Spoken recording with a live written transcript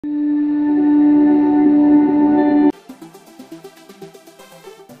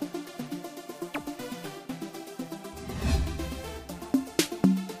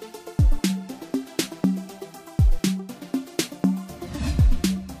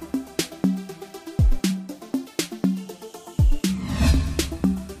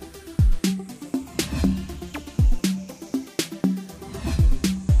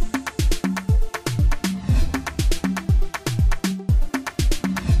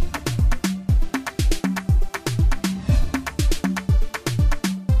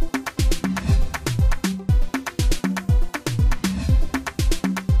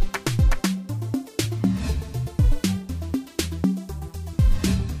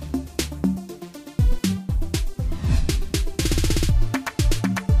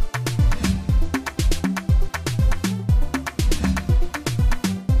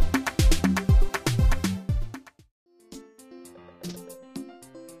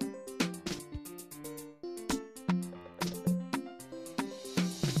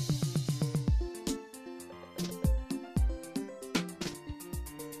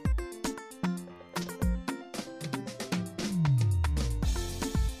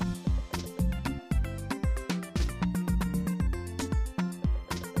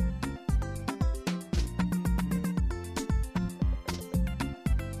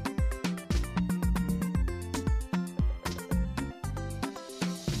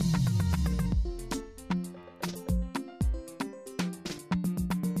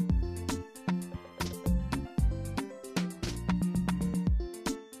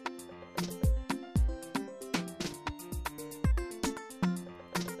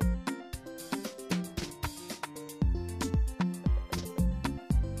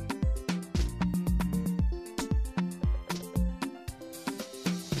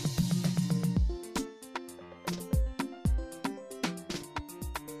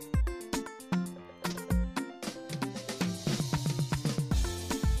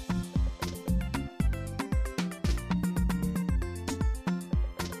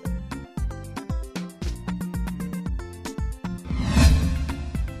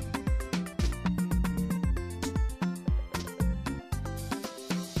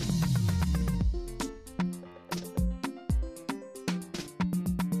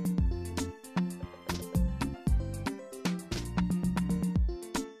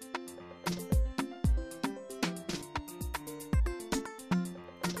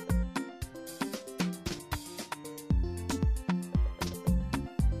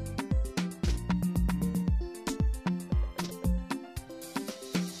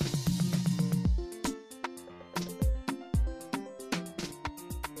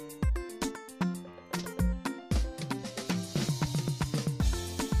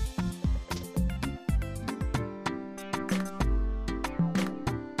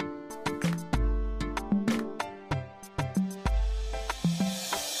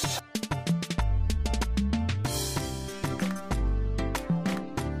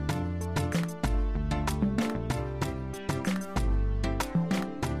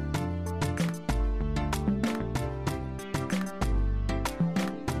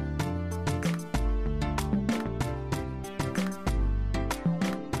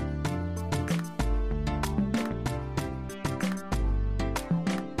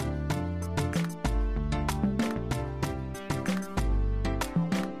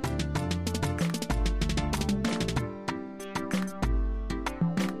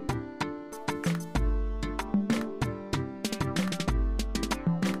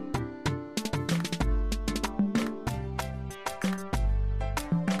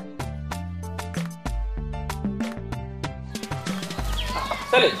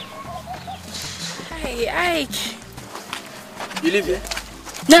Tell it. Hi, Ike. You live here?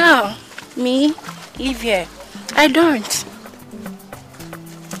 No, me live here. I don't.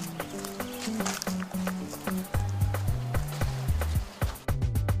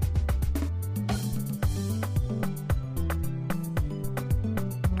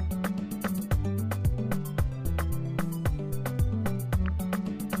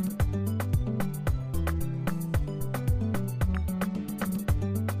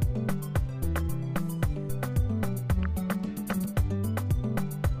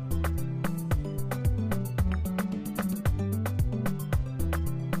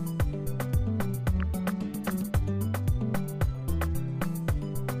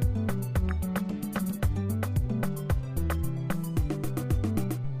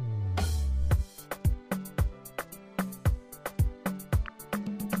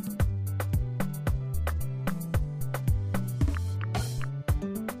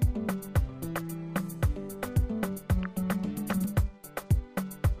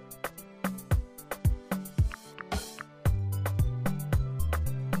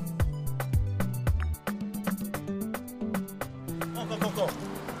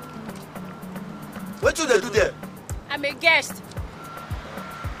 What do they do there? I'm a guest.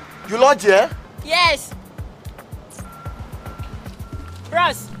 You lodge here? Yes.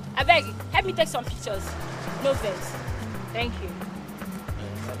 Bros, I beg you, help me take some pictures. No vex. Thank you.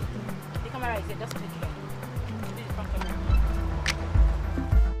 The camera is there, just take care. This is the front camera.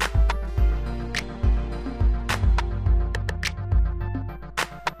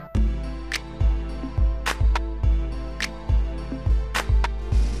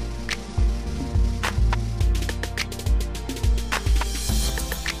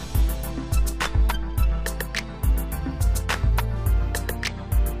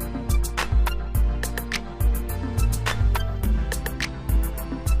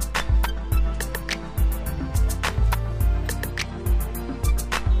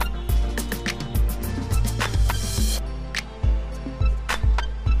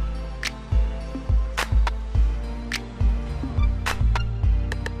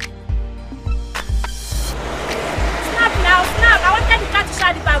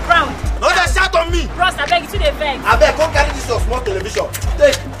 I beg, come carry this your small television.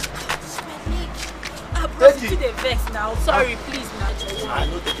 Take. Take it. The vex now. Sorry, please, Nnajiude. I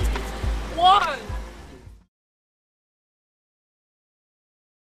know take it. One.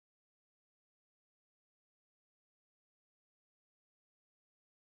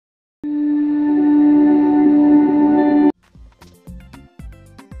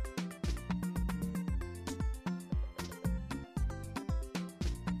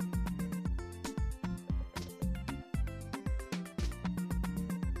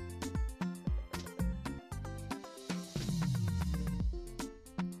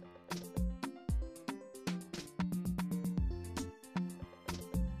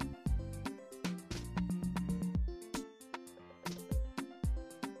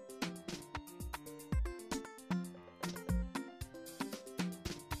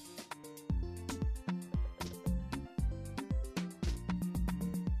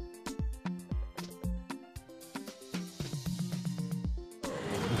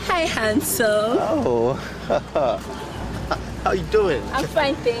 Hi, handsome. Oh, how you doing? I'm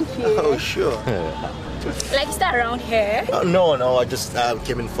fine, thank you. Oh, sure. Like, is that around here? No, I just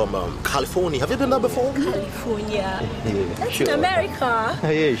came in from California. Have you been there before? California. Yeah, That's sure. in America.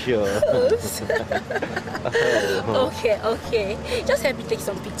 Yeah, sure. Okay. Just help me take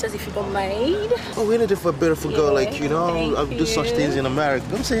some pictures if you don't mind. Oh, we need it for a beautiful girl like you, Thank I do such things in America.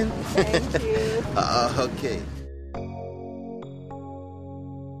 I'm saying. Thank you. Okay.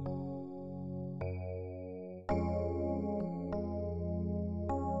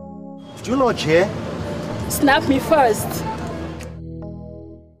 Do you lodge here? Snap me first.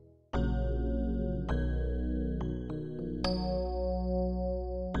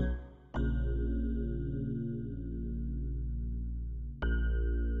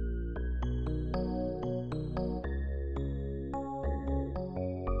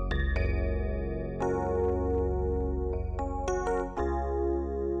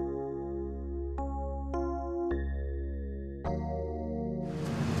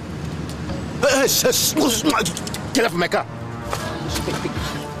 Get out of my car.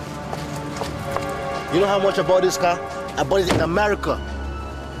 You know how much I bought this car? I bought it in America.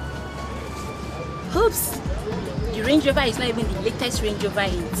 Oops. The Range Rover is not even the latest Range Rover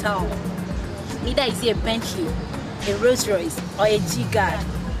in town. Neither is it a Bentley, a Rolls Royce, or a G-Guard.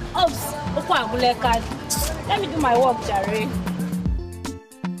 Oops. Let me do my work, Jerry.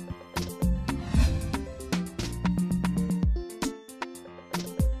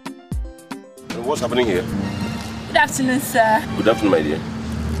 What's happening here? Good afternoon, sir. Good afternoon, my dear.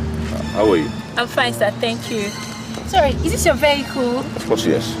 How are you? I'm fine, sir. Thank you. Sorry, is this your vehicle? Of course,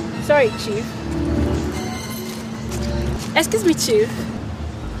 yes. Sorry, Chief. Excuse me, Chief.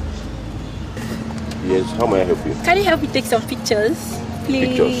 Yes, how may I help you? Can you help me take some pictures? Please.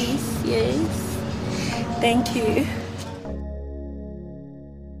 Pictures? Yes. Thank you.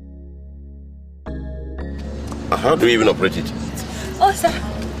 How do you even operate it? Oh, sir.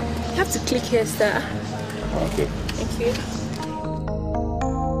 You have to click here, sir. Okay. Thank you.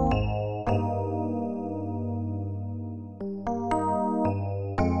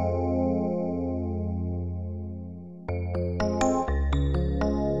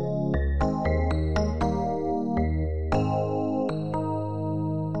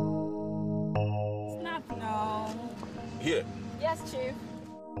 Snap now. Here. Yes, Chief.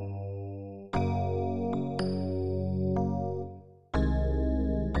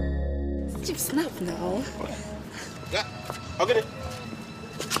 Chief, snap now. Yeah. Okay.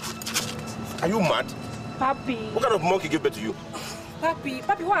 Are you mad? Papi. What kind of monkey gave birth to you? Papi,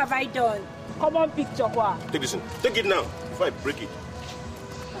 what have I done? Come on, picture, what? Take this in. Take it now before I break it.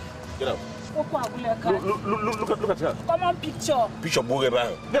 Get out. Look at her. Come on, picture. Picture, get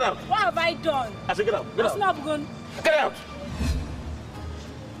out. What have I done? I said get out. Get out. Not going. Get out.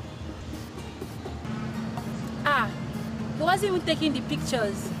 He wasn't even taking the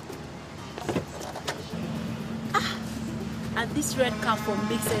pictures. And this red cap for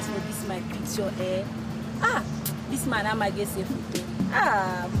makes sense for this my picture, eh? This man, I'm a guess.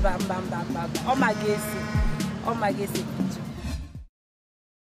 Bam. Oh my guess.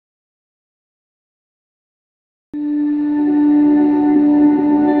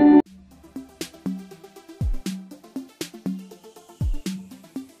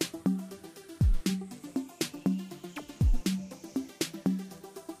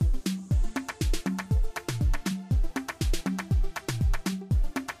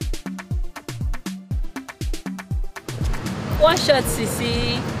 One shot,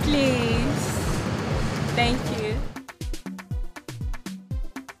 Sissy, please. Thank you.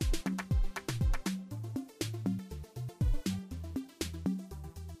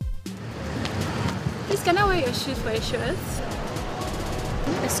 Please, can I wear your shoes for a shirt?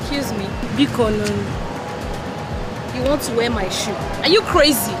 Excuse me, Bikonon. You want to wear my shoe? Are you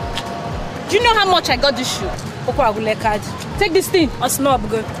crazy? Do you know how much I got this shoe? Take this thing. Or snob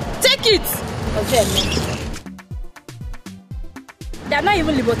go. Take it. Okay. They're not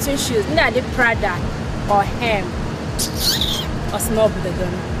even Libertine shoes. Neither are they Prada or Hem or Snob the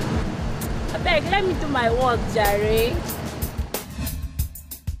gun. I beg, let me do my work, Jerry.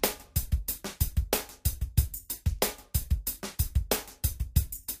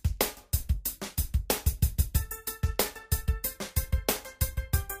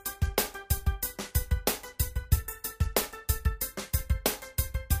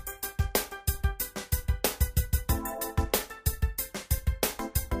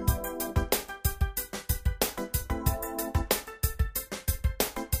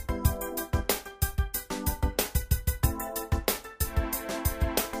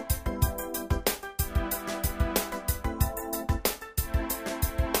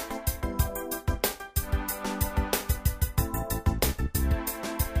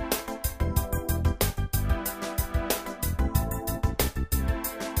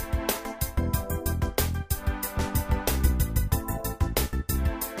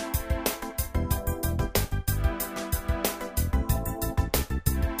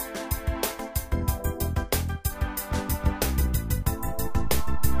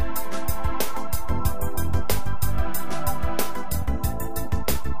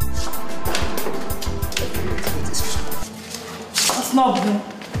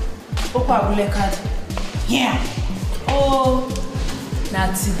 Yeah. Oh,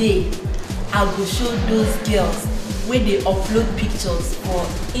 now today I will show those girls where they upload pictures for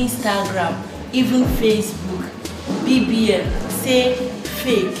Instagram, even Facebook, BBM, say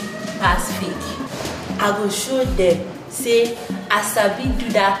fake pass fake. I will show them, say as I do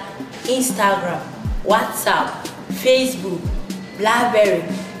that Instagram, WhatsApp, Facebook, BlackBerry,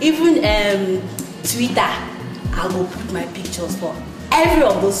 even Twitter. I will put my pictures for every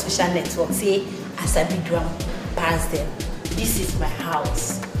of those social networks. Say as I do pass them. This is my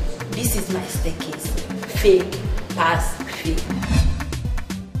house. This is my staircase. Fake pass fake.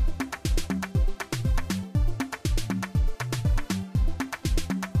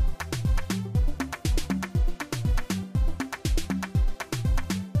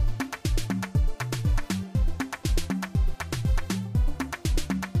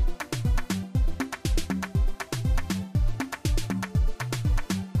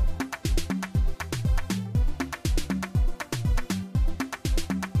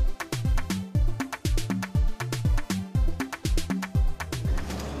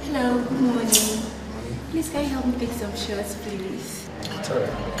 Hello, good morning. Please, can you help me pick some shots, please? It's alright.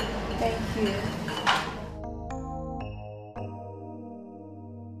 Thank you.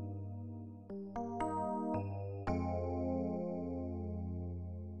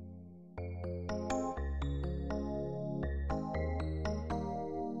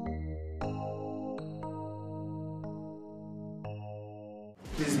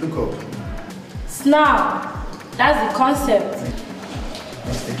 Please look up. Snap! That's the concept.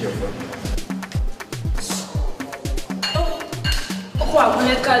 Let's take your phone.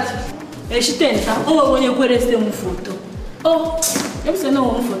 She tenta. Oh, when you put a photo. Oh, let me say no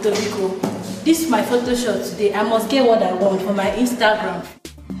one photo because this is my photo shot today. I must get what I want for my Instagram.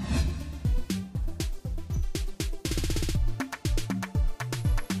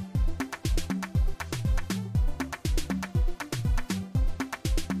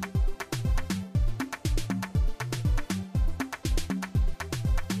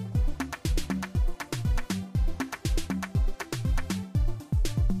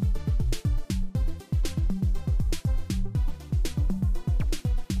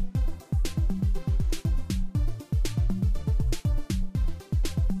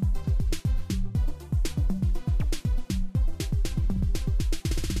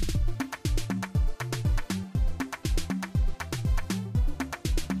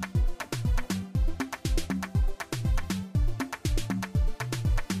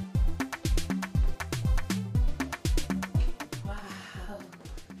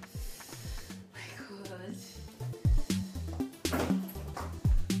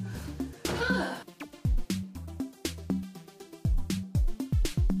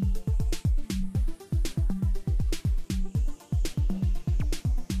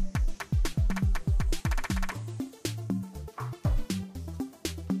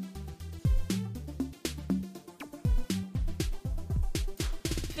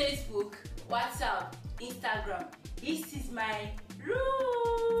 Facebook, WhatsApp, Instagram. This is my room.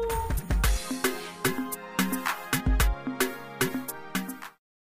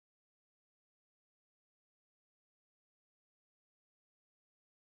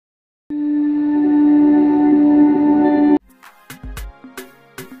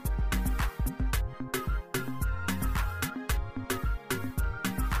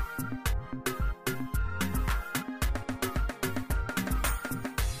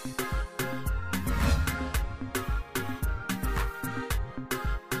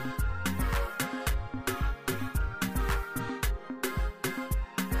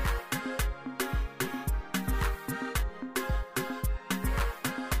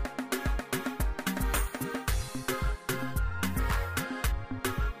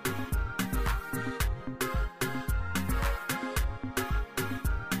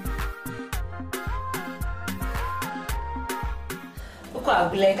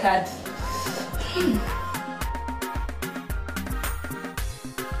 Black card.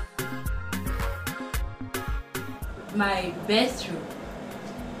 My bedroom.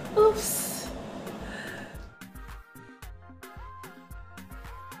 Oops.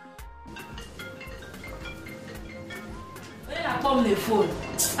 When I come the phone.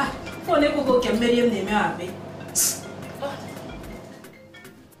 Phone go can marry him name abi.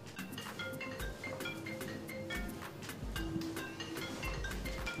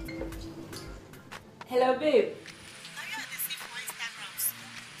 Hello, babe. Are you at the sea for Instagram soon?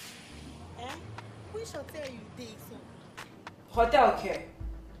 Eh? Which hotel you date so? Hotel care?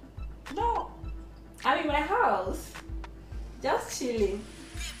 No. I'm in my house. Just chilling.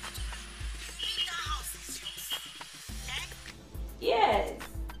 That house is yours. Eh? Yes.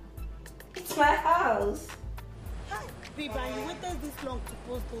 It's my house. Hi, babe, and you waited this long to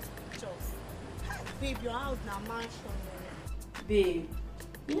post those pictures. Hi, babe, your house now mansion. Babe,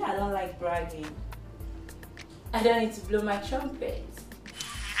 you know I don't like bragging. I don't need to blow my trumpet.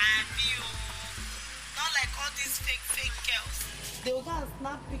 And you, not like all these fake girls. They will go and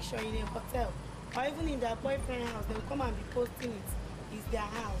snap picture in a hotel or even in their boyfriend's house. They will come and be posting it. It's their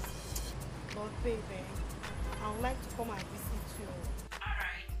house. But baby, I would like to come and visit you.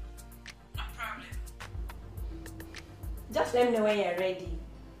 Alright, no problem. Just let me know when you're ready.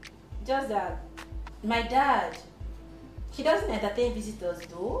 Just that my dad, he doesn't entertain visitors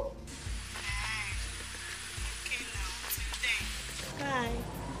though. Bye.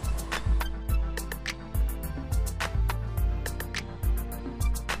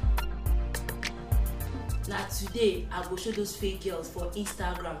 Now today, I go show those fake girls for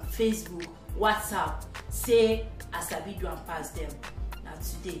Instagram, Facebook, WhatsApp. Say Asabi do and pass them. Now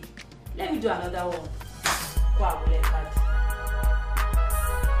today, let me do another one. Wow, let that.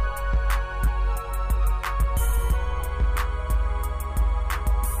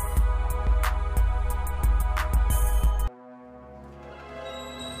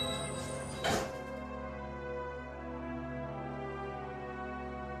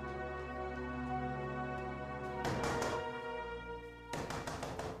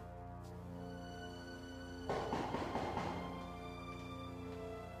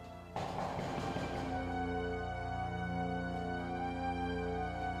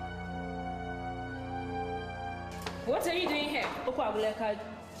 What are you doing here?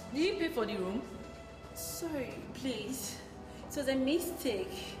 Did you pay for the room? Sorry, please. It was a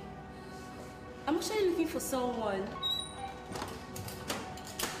mistake. I'm actually looking for someone.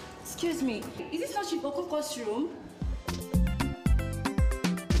 Excuse me, is this not Chibokoko's room?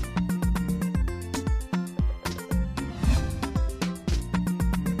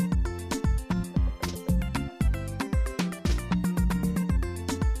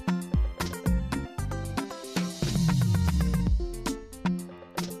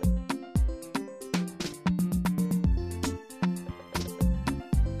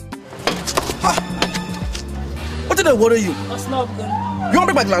 What did I worry you? What's not good? You want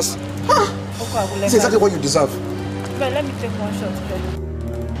to break my glass? Huh? This is exactly what you deserve. But let me take one shot,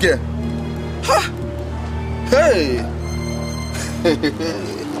 please. Yeah. Huh? Hey!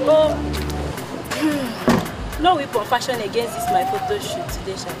 Oh. No weapon fashion against this my photo shoot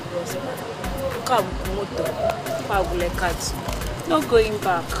today shall be possible. No going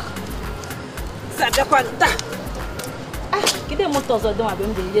back. Get the motors or don't have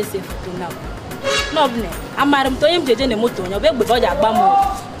them the safe photo now. No, I'm Madam Toyim Jane Moto, your baby before your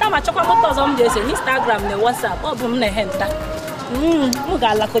bamboo. Now, I check out motors on this Instagram, the WhatsApp, or boom, the henta.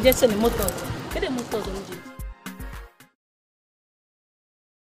 Mugala, just any motors. Get the motors on this.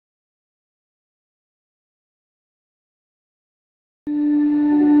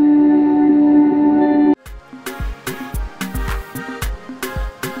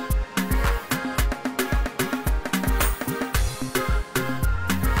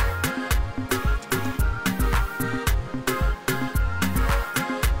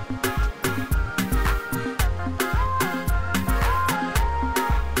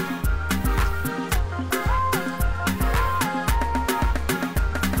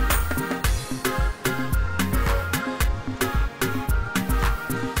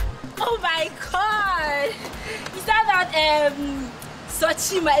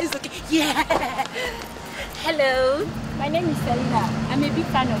 Sochima, Ezeoke. Yeah. Hello. My name is Selina. I'm a big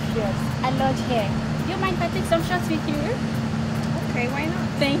fan of yours. I love hair. Do you mind if I take some shots with you? Okay, why not?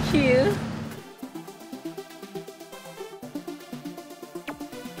 Thank you.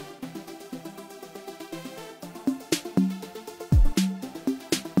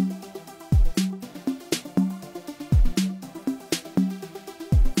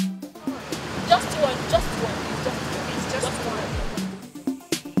 Just one.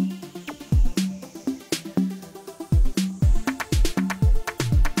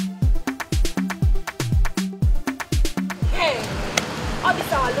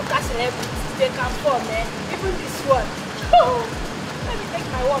 They can form, eh? Even this one. Oh, let me take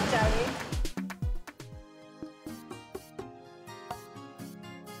my walk, Charlie.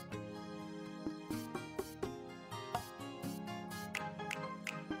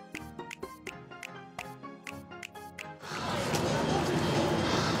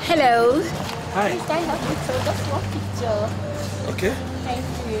 Hello. Hi. Please, can I help you? So just one picture. Okay. Thank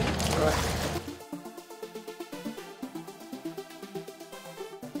you. All right.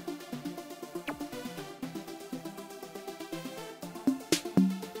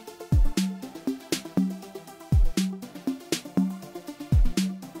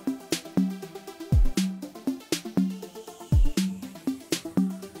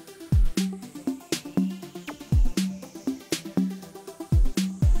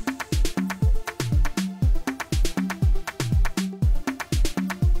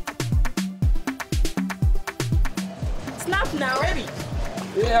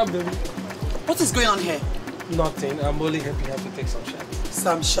 Yeah, baby. What is going on here? Nothing. I'm only helping her to take some shots.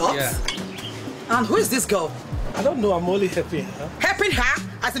 Some shots? Yeah. And who is this girl? I don't know. I'm only helping her. Helping her?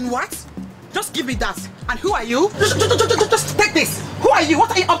 As in what? Just give me that. And who are you? Just take this. Who are you?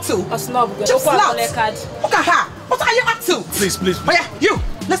 What are you up to? A snob. Just snout. Look at her. What are you up to? Please. Oh yeah, you.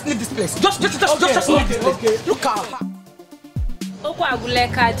 Let's leave this place. Just leave this place. Okay. Look at her.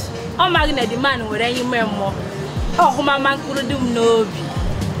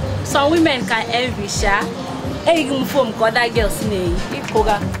 Some women can envy Sha. Even from other girls in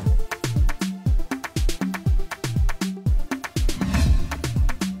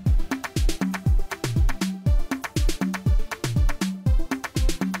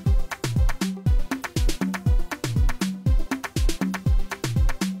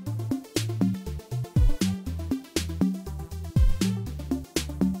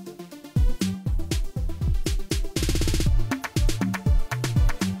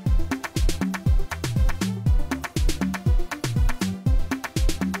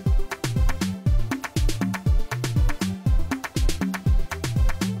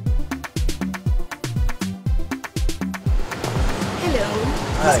Hello.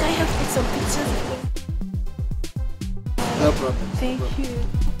 Can I help you take some pictures? No problem. Thank you.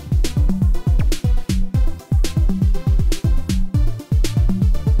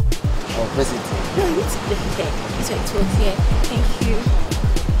 I'll press it. No, it's okay. It's okay. Thank you.